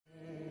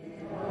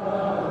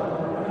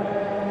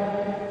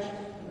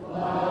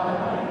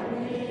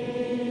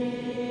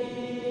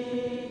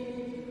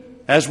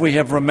As we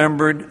have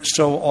remembered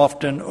so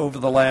often over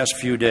the last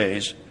few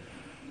days,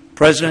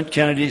 President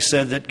Kennedy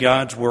said that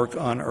God's work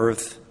on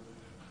earth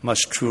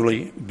must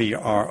truly be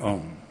our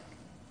own.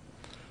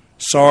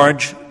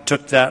 Sarge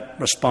took that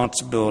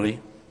responsibility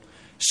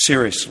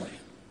seriously.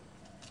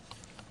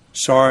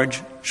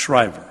 Sargent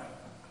Shriver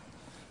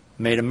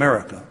made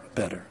America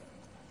better,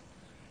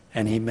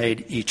 and he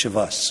made each of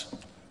us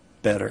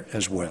better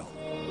as well.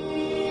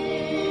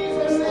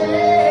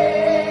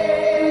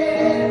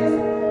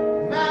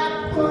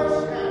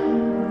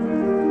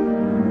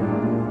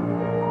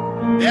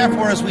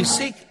 Therefore, as we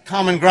seek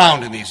common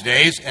ground in these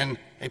days and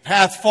a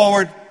path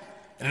forward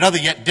in another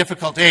yet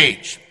difficult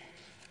age,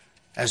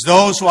 as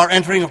those who are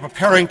entering or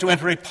preparing to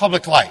enter a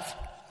public life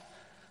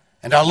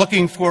and are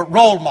looking for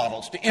role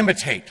models to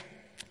imitate,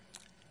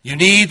 you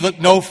need look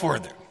no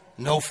further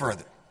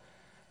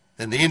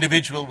than the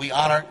individual we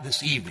honor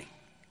this evening,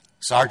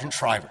 Sargent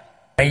Shriver.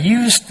 I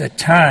used the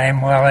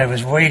time while I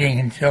was waiting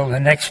until the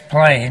next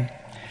plane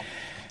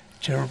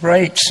to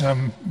write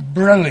some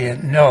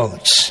brilliant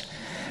notes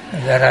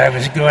that I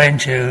was going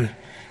to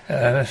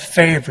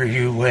favor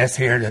you with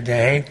here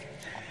today,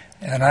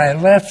 and I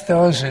left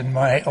those in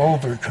my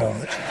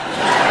overcoat.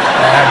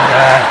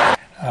 And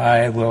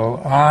I will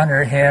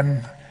honor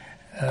him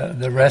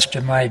the rest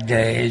of my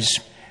days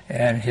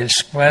and his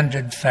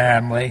splendid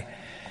family,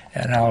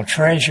 and I'll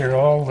treasure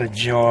all the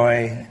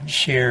joy,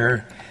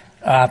 cheer,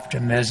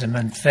 optimism,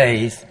 and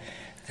faith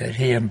that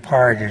he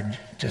imparted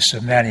to so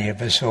many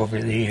of us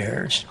over the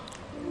years.